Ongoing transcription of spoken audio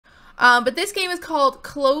But this game is called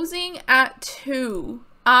Closing at 2.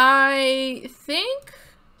 I think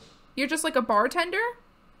you're just like a bartender.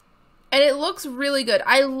 And it looks really good.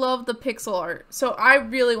 I love the pixel art. So I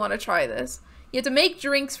really want to try this. You have to make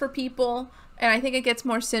drinks for people. And I think it gets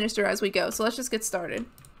more sinister as we go. So let's just get started.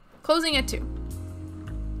 Closing at 2.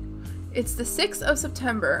 It's the 6th of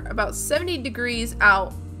September. About 70 degrees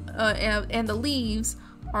out. And the leaves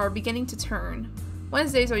are beginning to turn.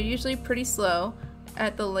 Wednesdays are usually pretty slow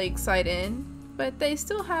at the Lakeside Inn. But they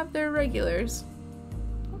still have their regulars.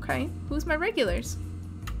 Okay. Who's my regulars?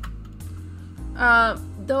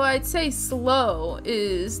 Though I'd say slow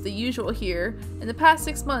is the usual here, in the past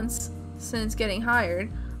 6 months since getting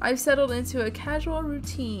hired, I've settled into a casual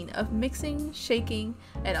routine of mixing, shaking,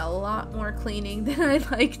 and a lot more cleaning than I'd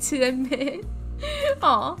like to admit.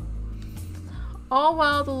 Aw. All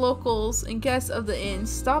while the locals and guests of the inn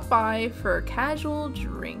stop by for a casual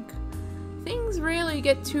drink. Things rarely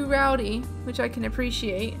get too rowdy, which I can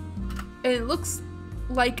appreciate, and it looks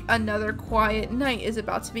like another quiet night is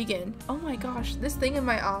about to begin. Oh my gosh, this thing in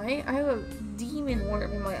my eye? I have a demon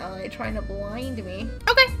worm in my eye trying to blind me.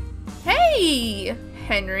 Okay. Hey,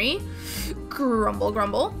 Henry. Grumble,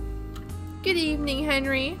 grumble. Good evening,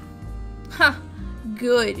 Henry. Ha.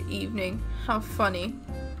 Good evening. How funny.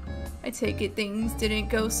 I take it things didn't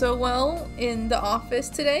go so well in the office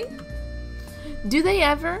today? Do they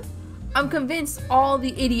ever? I'm convinced all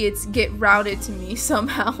the idiots get routed to me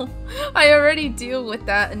somehow. I already deal with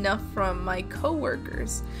that enough from my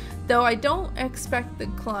coworkers, though I don't expect the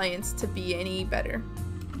clients to be any better.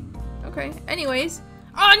 Okay, anyways.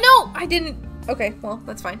 Oh no! I didn't. Okay, well,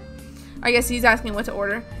 that's fine. I guess he's asking what to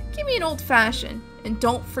order. Give me an old-fashioned, and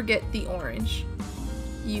don't forget the orange.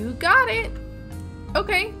 You got it.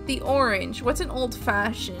 Okay, the orange. What's an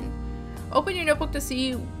old-fashioned? Open your notebook to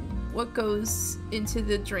see what goes into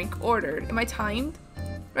the drink ordered. Am I timed?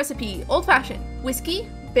 Recipe: old-fashioned, whiskey,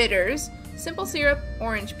 bitters, simple syrup,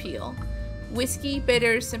 orange peel. Whiskey,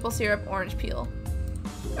 bitters, simple syrup, orange peel.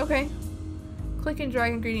 Okay. Click and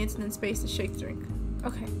drag ingredients and then space to shake the drink.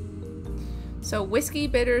 Okay. So whiskey,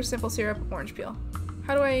 bitters, simple syrup, orange peel.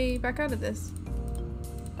 How do I back out of this?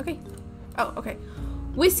 Okay. Oh, okay.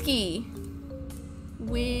 Whiskey.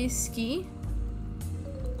 Whiskey.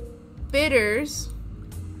 Bitters.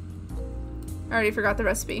 I already forgot the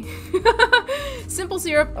recipe. Simple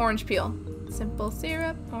syrup, orange peel. Simple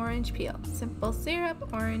syrup, orange peel. Simple syrup,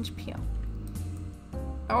 orange peel.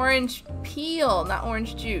 Orange peel, not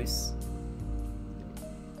orange juice.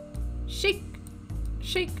 Shake.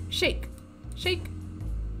 Shake, shake, shake.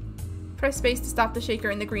 Press space to stop the shaker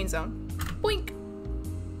in the green zone. Boink.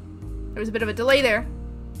 There was a bit of a delay there.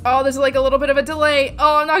 Oh, there's like a little bit of a delay.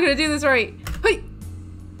 Oh, I'm not gonna do this right. Hey.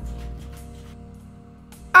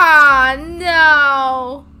 Ah,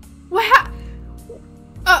 no. What?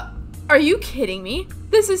 Are you kidding me?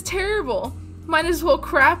 This is terrible. Might as well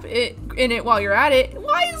crap it in it while you're at it.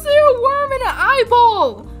 Why is there a worm in an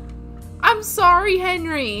eyeball? I'm sorry,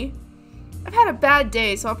 Henry. I've had a bad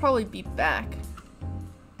day, so I'll probably be back.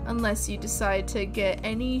 Unless you decide to get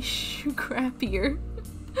any crappier.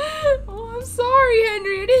 Oh, I'm sorry,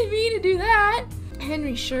 Henry. I didn't mean to do that.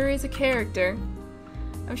 Henry sure is a character.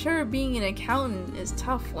 I'm sure being an accountant is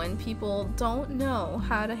tough when people don't know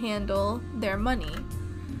how to handle their money.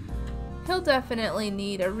 He'll definitely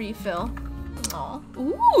need a refill. Aw.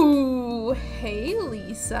 Ooh, hey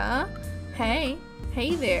Lisa. Hey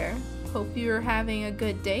there. Hope you're having a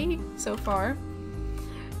good day so far.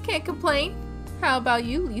 Can't complain. How about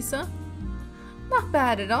you, Lisa? Not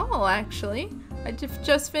bad at all, actually. I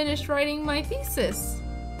just finished writing my thesis.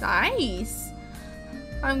 Nice.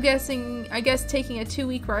 I guess taking a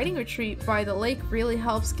 2-week writing retreat by the lake really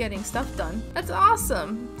helps getting stuff done. That's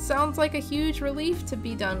awesome. Sounds like a huge relief to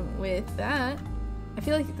be done with that. I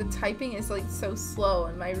feel like the typing is like so slow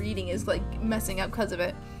and my reading is like messing up because of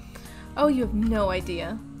it. Oh, you have no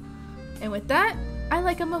idea. And with that, I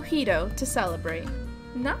like a mojito to celebrate.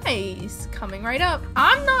 Nice. Coming right up.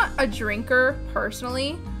 I'm not a drinker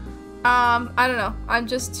personally. I don't know. I'm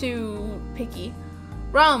just too picky.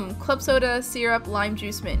 Rum, club soda, syrup, lime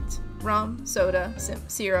juice, mint. Rum, soda,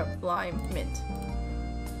 syrup, lime, mint.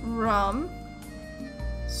 Rum,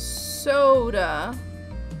 soda.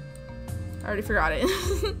 I already forgot it.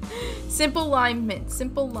 Simple lime mint.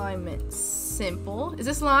 Simple lime mint. Simple. Is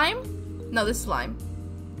this lime? No, this is lime.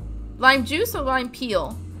 Lime juice or lime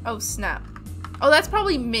peel? Oh, snap. Oh, that's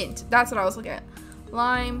probably mint. That's what I was looking at.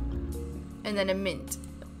 Lime and then a mint.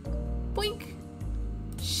 Boink.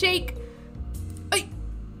 Shake. Ay.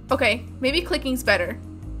 Okay, maybe clicking's better.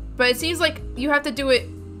 But it seems like you have to do it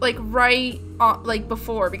like right like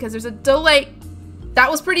before because there's a delay.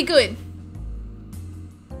 That was pretty good.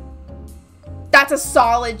 that's a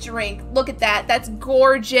solid drink. Look at that. That's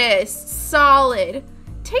gorgeous. Solid.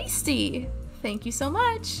 Tasty. Thank you so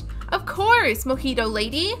much. Of course, mojito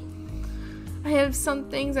lady. I have some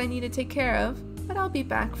things I need to take care of, but I'll be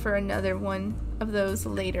back for another one of those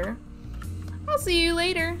later. I'll see you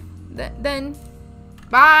later. Then.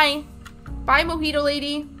 Bye. Bye, mojito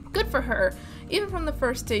lady. Good for her. Even from the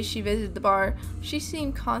first day she visited the bar, she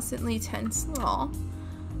seemed constantly tense. Aw.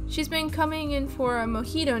 She's been coming in for a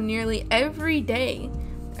mojito nearly every day.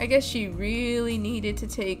 I guess she really needed to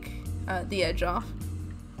take the edge off.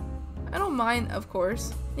 I don't mind, of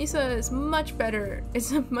course. Lisa is a much better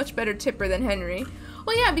tipper than Henry.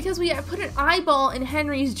 Well, yeah, because we put an eyeball in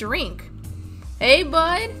Henry's drink. Hey,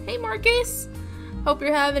 bud. Hey, Marcus. Hope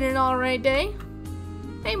you're having an alright day.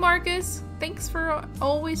 Hey, Marcus. Thanks for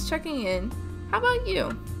always checking in. How about you?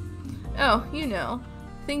 Oh, you know,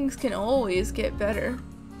 things can always get better.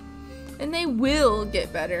 And they will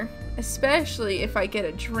get better, especially if I get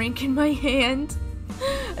a drink in my hand.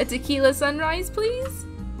 A tequila sunrise, please?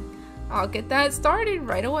 I'll get that started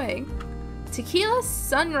right away. Tequila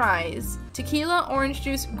sunrise. Tequila, orange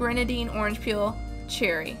juice, grenadine, orange peel,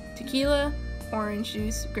 cherry. Tequila, orange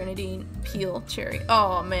juice, grenadine, peel, cherry.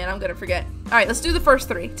 Oh man, I'm gonna forget. Alright, let's do the first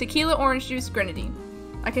three. Tequila, orange juice, grenadine.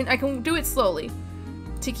 I can do it slowly.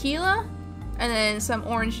 Tequila, and then some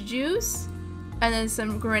orange juice, and then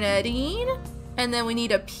some grenadine, and then we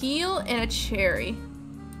need a peel and a cherry.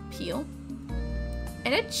 Peel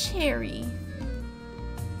and a cherry.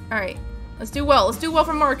 Alright, let's do well. Let's do well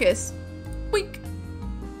for Marcus. Boink.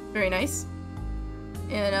 Very nice.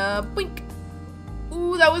 And boink.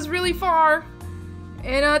 Ooh, that was really far.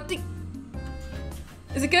 And ding.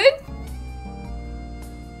 Is it good?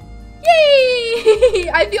 Yay!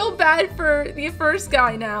 I feel bad for the first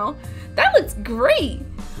guy now. That looks great.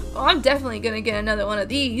 Well, I'm definitely gonna get another one of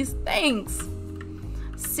these. Thanks.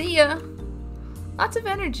 See ya. Lots of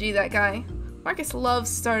energy, that guy. Marcus loves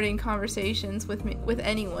starting conversations with me, with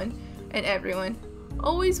anyone and everyone.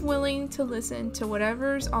 Always willing to listen to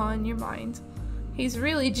whatever's on your mind. He's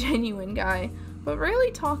really genuine guy, but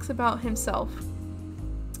rarely talks about himself.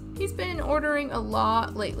 He's been ordering a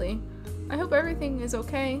lot lately. I hope everything is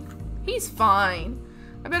okay. He's fine.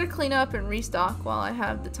 I better clean up and restock while I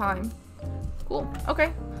have the time. Cool.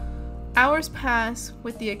 Okay. Hours pass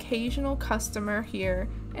with the occasional customer here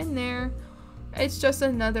and there. It's just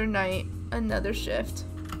another night, another shift.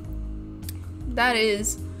 That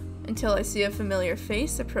is, until I see a familiar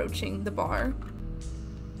face approaching the bar.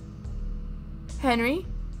 Henry?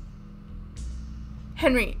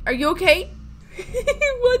 Henry, are you okay?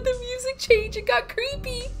 What, the music changed? It got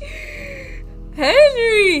creepy.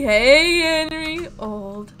 Henry! Hey, Henry.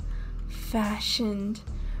 Old fashioned.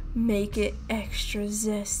 Make it extra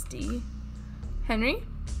zesty. Henry?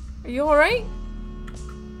 Are you alright?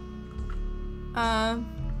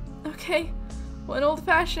 Okay. One old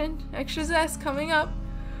fashioned. Extra zest coming up.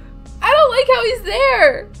 I don't like how he's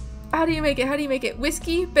there! How do you make it? How do you make it?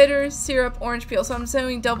 Whiskey, bitters, syrup, orange peel. So I'm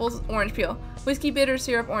assuming doubles orange peel. Whiskey, bitters,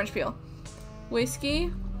 syrup, orange peel.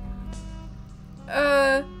 Whiskey.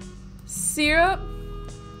 Syrup.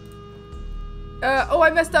 Oh, I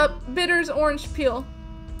messed up. Bitters, orange peel.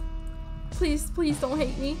 Please, please don't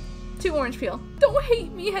hate me. 2 orange peel. Don't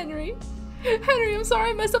hate me, Henry. Henry, I'm sorry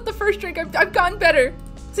I messed up the first drink. I've gotten better.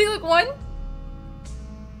 See, look, 1.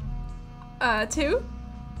 2.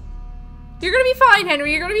 You're gonna be fine,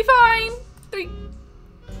 Henry. You're gonna be fine. 3.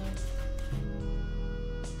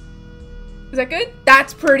 Is that good?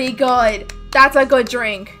 That's pretty good. That's a good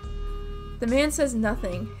drink. The man says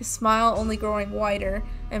nothing, his smile only growing wider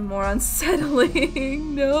and more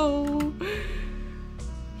unsettling. No.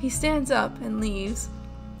 He stands up and leaves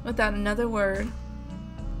without another word.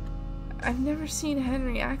 I've never seen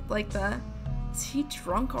Henry act like that. Is he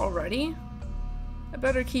drunk already? I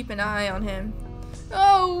better keep an eye on him.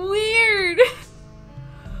 Oh, weird!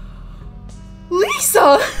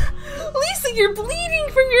 Lisa! Lisa, you're bleeding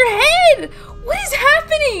from your head! What is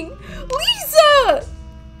happening? Lisa!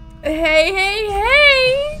 Hey, hey,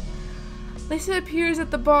 hey! Lisa appears at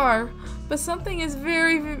the bar, but something is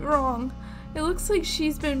very wrong. It looks like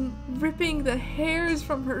she's been ripping the hairs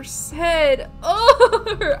from her head.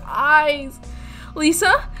 Oh, her eyes.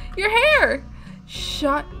 Lisa, your hair!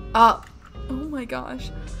 Shut up. Oh my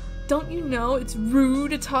gosh. Don't you know it's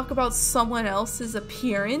rude to talk about someone else's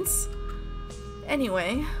appearance?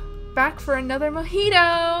 Anyway, back for another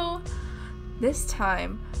mojito. This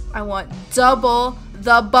time, I want double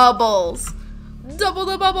the bubbles. Double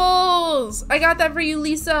the bubbles! I got that for you,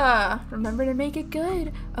 Lisa. Remember to make it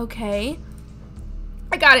good, okay?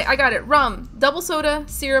 I got it. Rum, double soda,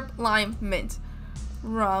 syrup, lime, mint.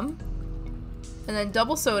 Rum, and then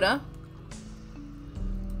double soda,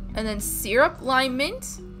 And then syrup, lime,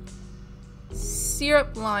 mint.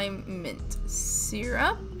 Syrup, lime, mint.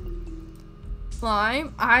 Syrup,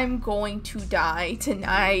 lime. I'm going to die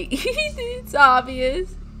tonight. It's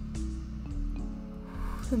obvious.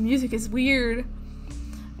 The music is weird.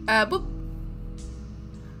 Boop.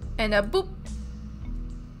 And a boop.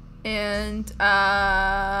 And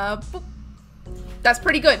boop. That's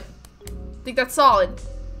pretty good. I think that's solid.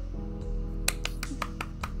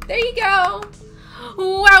 There you go.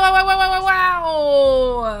 Wow, wow, wow, wow, wow,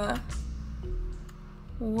 wow.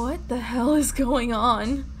 What the hell is going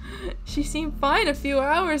on? She seemed fine a few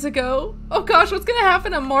hours ago. Oh gosh, what's gonna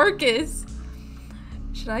happen to Marcus?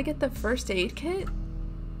 Should I get the first aid kit?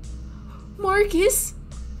 Marcus?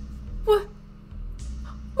 What?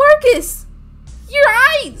 Marcus! Your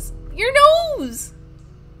eyes! Your nose!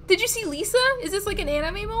 Did you see Lisa? Is this like an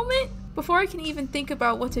anime moment? Before I can even think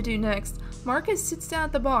about what to do next, Marcus sits down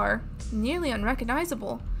at the bar, nearly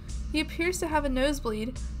unrecognizable. He appears to have a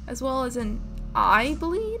nosebleed, as well as an eye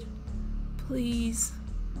bleed? Please.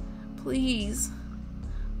 Please.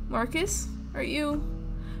 Marcus, are you?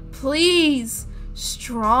 Please!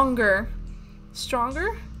 Stronger.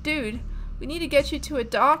 Stronger? Dude, we need to get you to a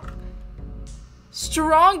doc.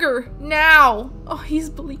 Stronger! Now! Oh, he's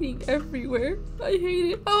bleeding everywhere. I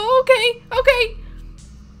hate it. Oh, okay. Okay.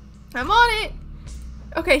 I'm on it.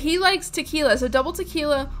 Okay, he likes tequila. So double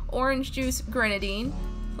tequila, orange juice, grenadine.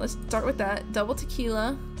 Let's start with that. Double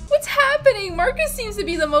tequila. What's happening? Marcus seems to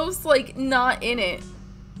be the most, like, not in it.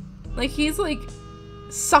 Like, he's, like,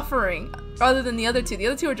 suffering. Rather than the other two. The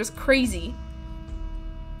other two are just crazy.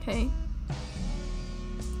 Okay.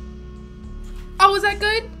 Oh, is that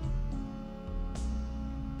good?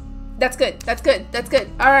 That's good. That's good. That's good.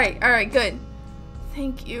 Alright. Alright. Good.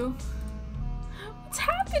 Thank you. What's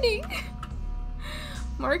happening?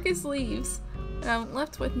 Marcus leaves, and I'm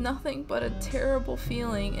left with nothing but a terrible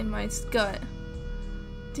feeling in my gut.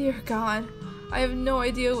 Dear God, I have no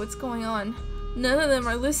idea what's going on. None of them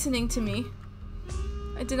are listening to me.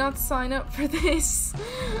 I did not sign up for this.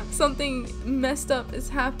 Something messed up is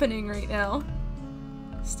happening right now.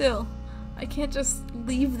 Still, I can't just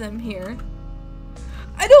leave them here.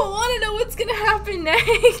 I don't want to know what's gonna happen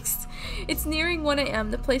next! It's nearing 1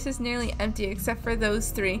 AM. The place is nearly empty except for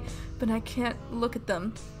those three, but I can't look at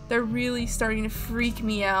them. They're really starting to freak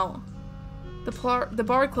me out. The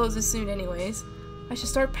bar closes soon anyways. I should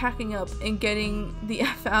start packing up and getting the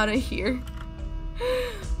F out of here.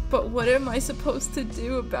 But what am I supposed to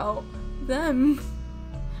do about them?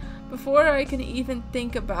 Before I can even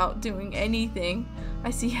think about doing anything, I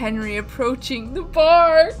see Henry approaching the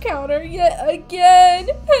bar counter yet again.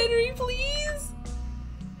 Henry, please!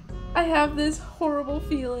 I have this horrible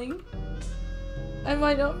feeling. I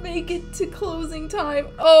might not make it to closing time.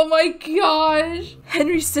 Oh my gosh!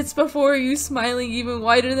 Henry sits before you, smiling even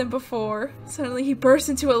wider than before. Suddenly he bursts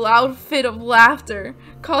into a loud fit of laughter,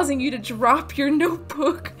 causing you to drop your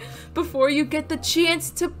notebook before you get the chance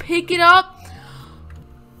to pick it up.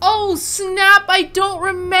 Oh snap, I don't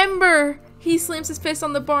remember! He slams his fist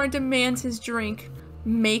on the bar and demands his drink.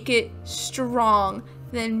 Make it strong,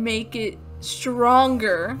 then make it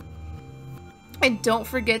stronger. And don't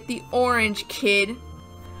forget the orange, kid.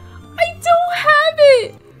 I don't have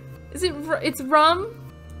it! It's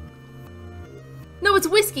rum? No, it's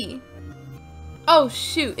whiskey. Oh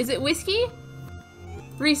shoot, is it whiskey?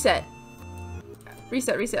 Reset.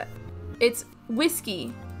 Reset, reset. It's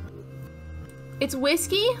whiskey. It's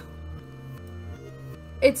whiskey?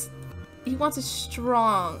 He wants it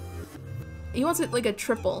strong. He wants it like a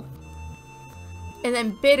triple. And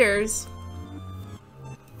then bitters.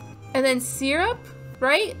 And then syrup,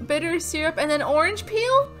 right? Bitter syrup and then orange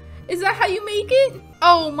peel? Is that how you make it?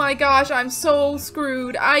 Oh my gosh, I'm so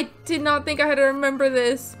screwed. I did not think I had to remember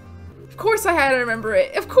this. Of course I had to remember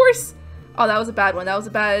it. Of course. Oh, that was a bad one. That was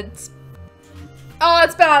a bad... Oh,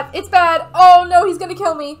 it's bad. It's bad. Oh no, he's gonna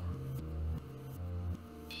kill me.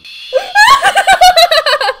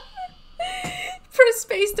 Press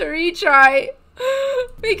space to retry.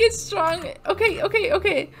 Make it strong. Okay, okay,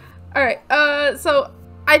 okay. Alright, so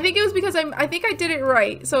I think it was because I think I did it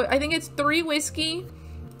right. So I think it's 3 whiskey,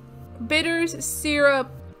 bitters,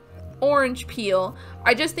 syrup, orange peel.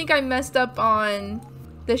 I just think I messed up on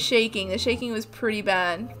the shaking. The shaking was pretty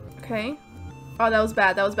bad. Okay. Oh, that was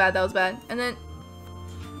bad. That was bad. That was bad. And then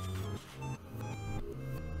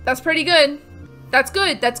that's pretty good. That's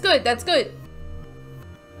good. That's good. That's good.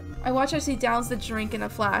 I watch as he downs the drink in a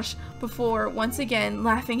flash before once again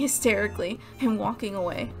laughing hysterically and walking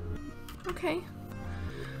away. Okay.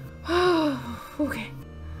 Okay.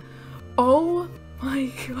 Oh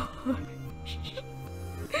my gosh.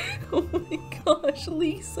 Oh my gosh,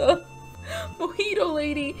 Lisa. Mojito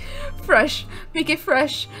lady. Fresh. Make it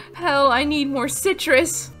fresh. Hell, I need more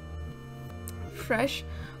citrus. Fresh.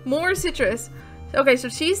 More citrus. Okay, so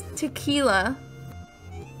she's tequila.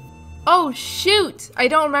 Oh, shoot! I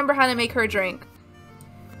don't remember how to make her drink.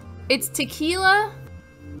 It's tequila,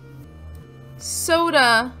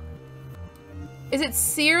 soda. Is it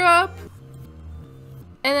syrup?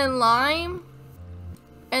 And then lime?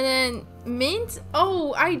 And then mint?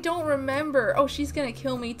 Oh, I don't remember. Oh, she's gonna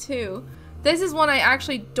kill me too. This is one I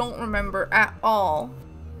actually don't remember at all.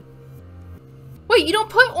 Wait, you don't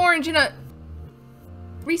put orange in a...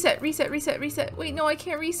 Reset, reset, reset, reset. Wait, no, I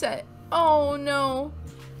can't reset. Oh, no.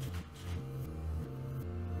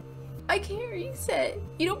 I can't reset.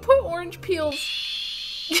 You don't put orange peels.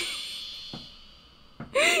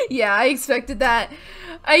 Yeah, I expected that.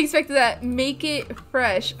 I expected that. Make it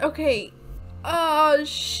fresh. Okay. Oh,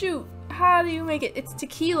 shoot. How do you make it? It's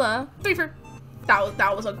tequila. 3 for...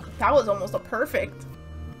 That was almost a perfect.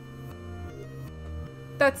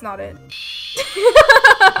 That's not it.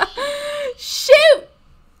 Shoot!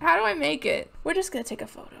 How do I make it? We're just gonna take a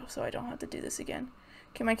photo so I don't have to do this again.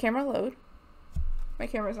 Can my camera load? My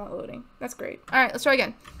camera's not loading. That's great. Alright, let's try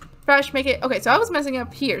again. Fresh, make it... Okay, so I was messing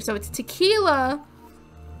up here. So it's tequila,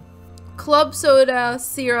 club soda,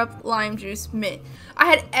 syrup, lime juice, mint. I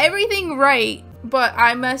had everything right, but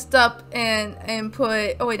I messed up and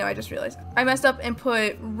put... Oh, wait, no, I just realized. I messed up and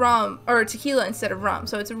put rum, or tequila instead of rum.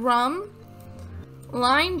 So it's rum,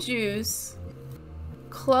 lime juice,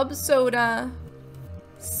 club soda,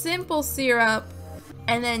 simple syrup,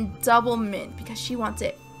 and then double mint because she wants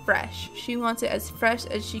it fresh. She wants it as fresh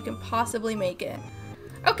as she can possibly make it.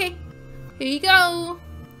 Okay, here you go.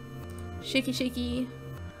 Shaky, shaky.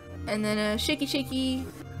 And then a shaky, shaky.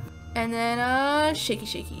 And then a shaky,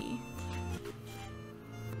 shaky.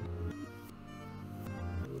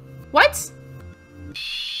 What?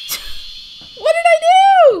 What did I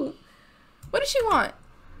do? What does she want?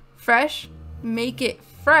 Fresh. Make it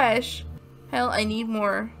fresh. Hell, I need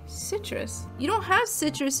more citrus. You don't have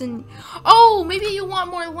citrus in... Oh, maybe you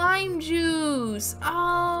want more lime juice.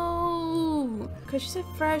 Oh. Because she said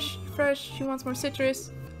fresh, fresh. She wants more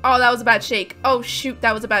citrus. Oh, that was a bad shake. Oh, shoot.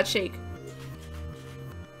 That was a bad shake.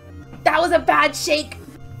 That was a bad shake.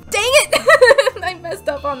 Dang it. I messed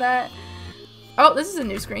up on that. Oh, this is a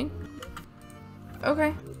new screen.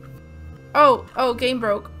 Okay. Oh, game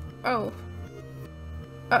broke. Oh.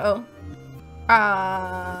 Uh-oh.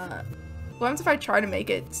 What happens if I try to make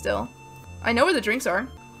it still? I know where the drinks are.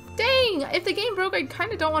 Dang! If the game broke, I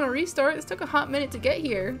kind of don't want to restart. This took a hot minute to get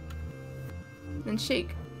here. Then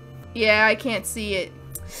shake. Yeah, I can't see it.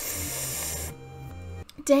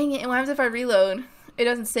 Dang it. And what happens if I reload? It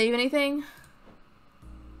doesn't save anything?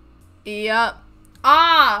 Yup.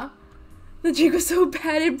 Ah! The drink was so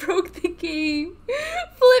bad it broke the game.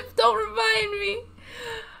 Flip, don't remind me.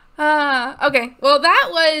 Okay. Well, that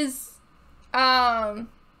was... I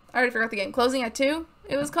already forgot the game. Closing at 2,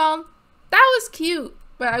 it was called. That was cute,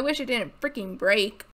 but I wish it didn't freaking break.